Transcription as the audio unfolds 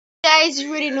guys, you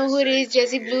already know who it is,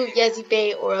 Yazzie Blue, Yazzie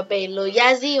Bay, or a Bay Lil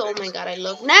Yazzie. Oh my god, I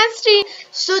look nasty.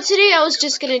 So today I was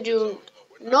just gonna do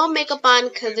no makeup on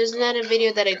because there's another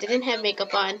video that I didn't have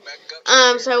makeup on.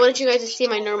 So I wanted you guys to see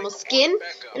my normal skin.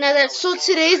 So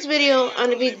today's video I'm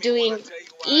gonna be doing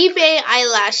eBay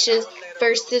eyelashes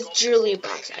versus jewelry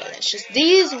box eyelashes.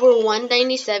 These were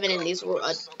 $1.97 and these were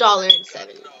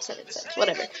 $1.07,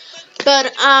 whatever.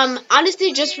 But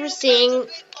honestly, just for seeing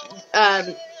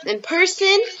in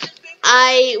person,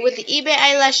 with the eBay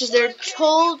eyelashes, they're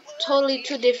totally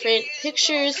two different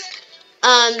pictures.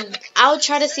 I'll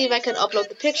try to see if I can upload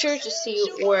the picture to see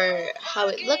how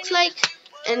it looks like.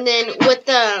 And then with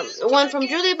the one from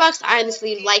Jewelry Box, I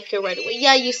honestly like it right away.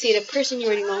 Yeah, you see it in person, you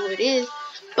already know who it is.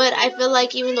 But I feel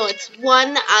like even though it's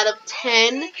 1 out of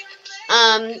 10,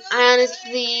 I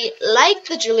honestly like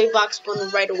the Jewelry Box one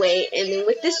right away. And then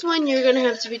with this one, you're gonna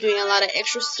have to be doing a lot of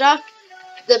extra stuff.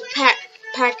 The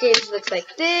package looks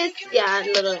like this. Yeah,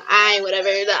 little eye, whatever.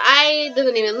 The eye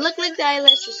doesn't even look like the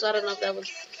eyelashes, so I don't know if that was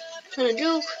trying to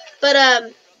do.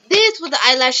 But this with the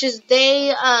eyelashes,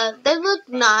 they look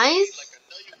nice,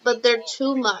 but they're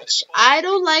too much. I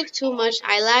don't like too much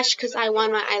eyelash because I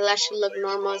want my eyelash to look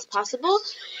normal as possible.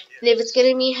 And if it's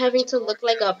getting me having to look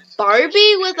like a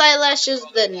Barbie with eyelashes,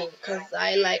 then no, because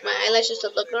I like my eyelashes to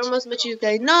look normal. As much as you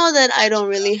guys know that I don't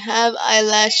really have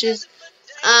eyelashes.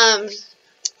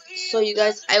 So you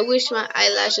guys, I wish my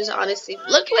eyelashes honestly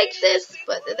looked like this,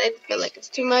 but I feel like it's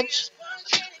too much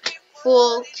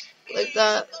full like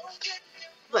that.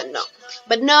 But no,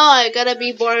 I gotta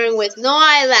be boring with no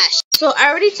eyelash. So I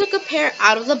already took a pair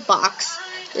out of the box.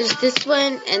 There's this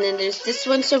one, and then there's this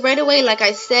one. So right away, like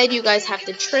I said, you guys have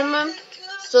to trim them.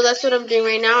 So that's what I'm doing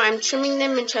right now. I'm trimming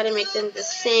them and trying to make them the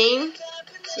same.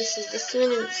 So this is this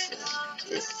one, and this is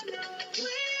this one.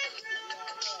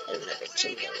 I don't know if I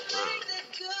trimmed them wrong.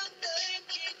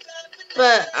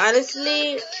 But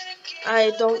honestly,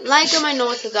 I don't like them. I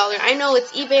know it's $1. I know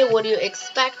it's eBay. What do you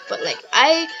expect? But like,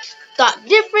 I thought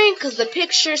different because the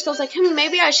picture. So I was like,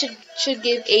 maybe I should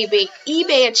give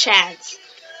eBay a chance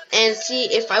and see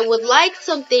if I would like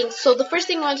something. So the first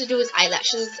thing I wanted to do is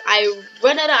eyelashes. I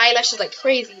run out of eyelashes like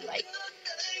crazy. Like,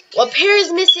 a pair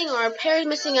is missing, or a pair is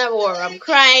missing, or I'm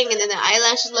crying, and then the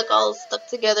eyelashes look all stuck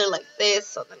together like this.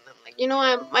 So then I'm like, you know,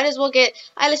 I might as well get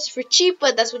eyelashes for cheap,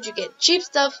 but that's what you get. Cheap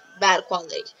stuff, bad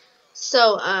quality.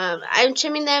 So I'm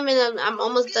trimming them, and I'm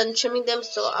almost done trimming them.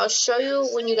 So I'll show you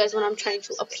when I'm trying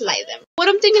to apply them. What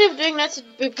I'm thinking of doing now to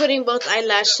be putting both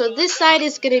eyelash. So this side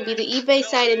is gonna be the eBay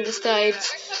side, and this side's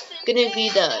gonna be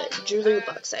the Jewelry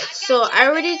Box side. So I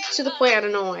already, to the point, I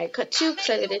don't know why I cut two because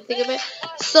I didn't think of it.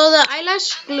 So the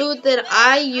eyelash glue that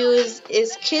I use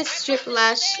is Kiss Strip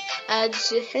Lash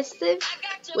Adhesive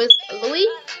with Louis.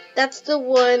 That's the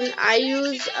one I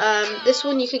use. This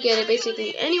one you could get it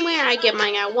basically anywhere. I get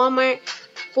mine at Walmart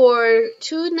for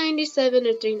 $2.97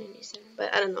 or $3.97,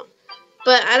 but I don't know.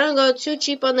 But I don't go too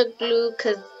cheap on the glue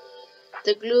because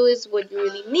the glue is what you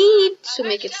really need to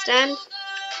make it stand.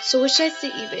 So which side's the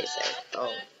eBay side?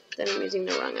 Oh, then I'm using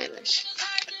the wrong eyelash.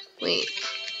 Wait.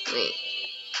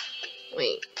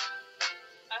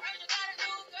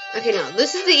 Okay, no,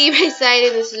 this is the eBay side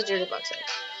and this is the Jewelry Box side.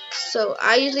 So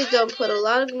I usually don't put a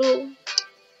lot of glue.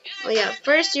 Oh yeah,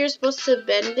 first you're supposed to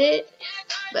bend it,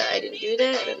 but I didn't do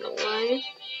that. I don't know why.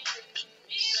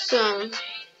 So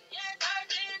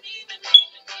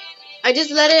I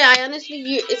just let it.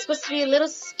 It's supposed to be a little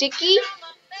sticky,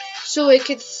 so it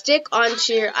could stick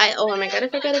onto your eye. Oh my god, I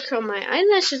forgot to curl my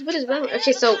eyelashes. What is wrong?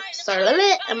 Okay, so sorry,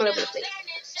 I'm a little bit late.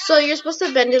 So you're supposed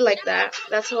to bend it like that.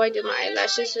 That's how I do my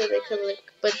eyelashes, so they can look.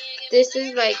 But this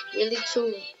is like really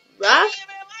too rough.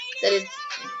 That it's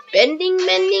bending,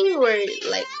 where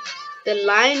like the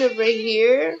line over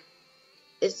here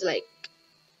is like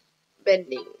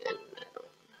bending.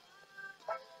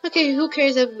 Okay, who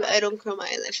cares if I don't curl my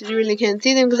eyelashes? You really can't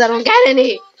see them because I don't got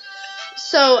any.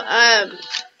 So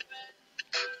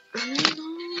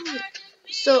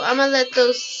So I'm gonna let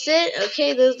those sit.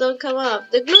 Okay, those don't come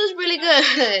off. The glue's really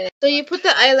good. So you put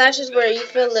the eyelashes where you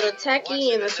feel a little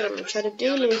tacky, and that's what I'm gonna try to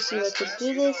do. Let me see if I can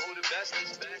do this.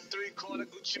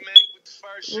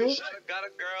 Right.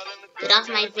 Get off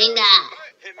my finger.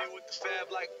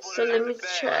 So let me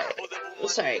try. I'm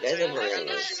sorry guys, I'm on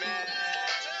this.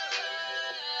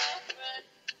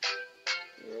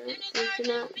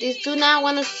 These do not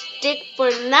want to stick for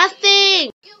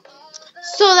nothing.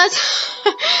 So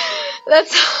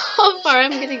that's how far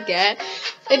I'm gonna get.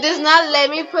 It does not let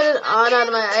me put it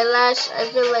on my eyelash. I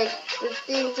feel like the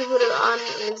thing to put it on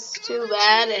is too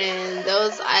bad, and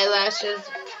those eyelashes,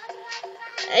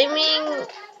 I mean,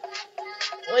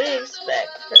 what do you expect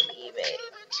from eBay?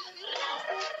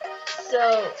 So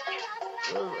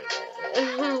Oh my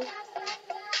god.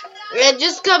 It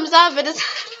just comes off and it's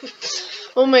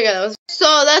oh my god, that was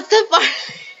so that's the part.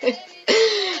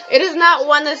 It does not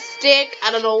want to stick.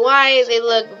 I don't know why. They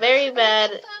look very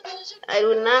bad. I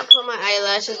would not put my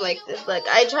eyelashes like this. Look,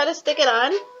 I try to stick it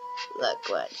on. Look,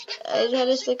 watch. I try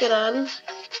to stick it on.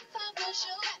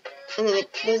 And then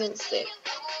it doesn't stick.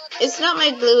 It's not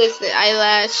my glue, it's the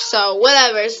eyelash. So,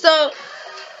 whatever. So,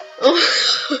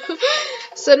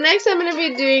 so next I'm going to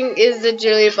be doing is the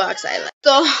jewelry box eyelash.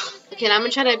 So, okay, now I'm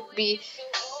going to try to be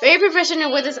very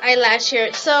professional with this eyelash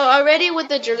here. So, already with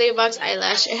the jewelry box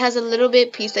eyelash, it has a little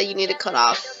bit piece that you need to cut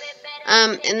off.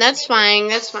 And that's fine.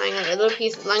 That's fine. A little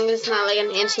piece, as long as it's not like an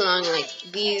inch long, like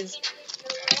these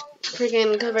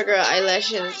freaking CoverGirl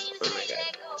eyelashes. Oh my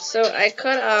god. So I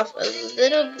cut off a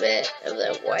little bit of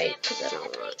that white because I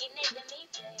don't want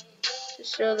to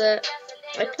show that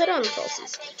I put on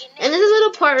falsies. And there's a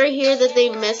little part right here that they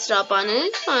messed up on, and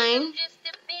it's fine.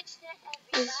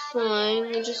 It's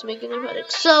fine. I'm just making a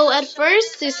product. So at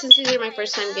first, since these are my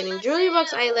first time getting jewelry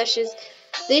box eyelashes,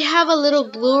 they have a little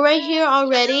glue right here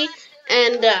already,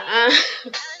 and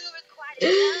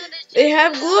they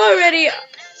have glue already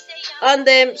on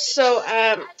them. So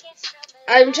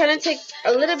I'm trying to take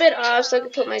a little bit off so I can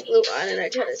put my glue on, and I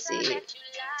try to see.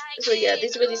 So yeah,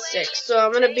 these really stick. So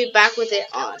I'm gonna be back with it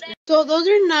on. So those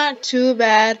are not too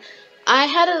bad. I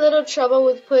had a little trouble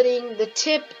with putting the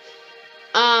tip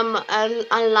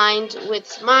aligned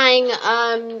with mine.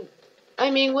 I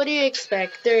mean, what do you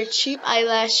expect? They're cheap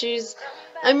eyelashes.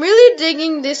 I'm really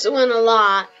digging this one a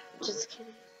lot. Just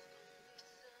kidding.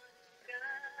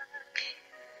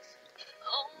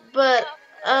 But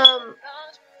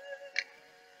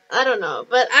I don't know.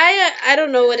 But I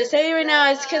don't know what to say right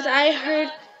now. It's because I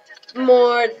heard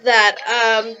more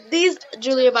that these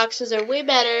Julia boxes are way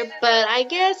better. But I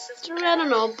guess I don't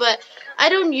know. But I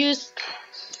don't use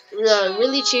the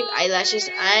really cheap eyelashes.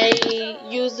 I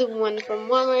use the one from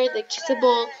Walmart, the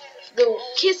kissable, the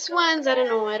kiss ones. I don't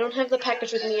know. I don't have the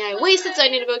package with me. I wasted, so I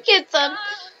need to go get some.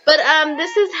 But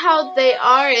this is how they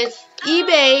are. It's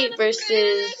eBay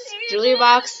versus jewelry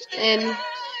box, and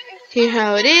here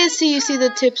how it is. So you see the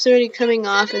tips already coming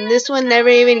off, and this one never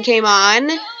even came on.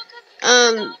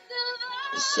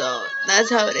 So that's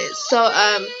how it is. So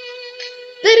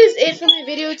that is it for my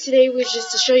video today. Was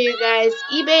just to show you guys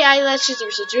eBay eyelashes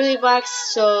versus jewelry box.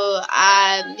 So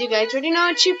you guys already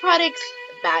know, cheap products,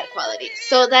 bad quality.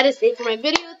 So that is it for my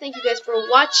video. Thank you guys for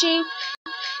watching.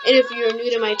 And if you're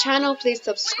new to my channel, please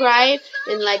subscribe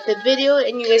and like the video.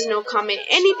 And you guys know, comment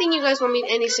anything you guys want me,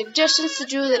 any suggestions to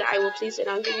do that I will please, and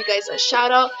I'll give you guys a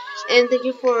shout out. And thank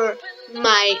you for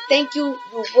thank you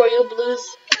Royalblues.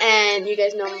 And you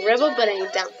guys know I'm a rebel, but I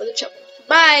ain't down for the trouble.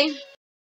 Bye.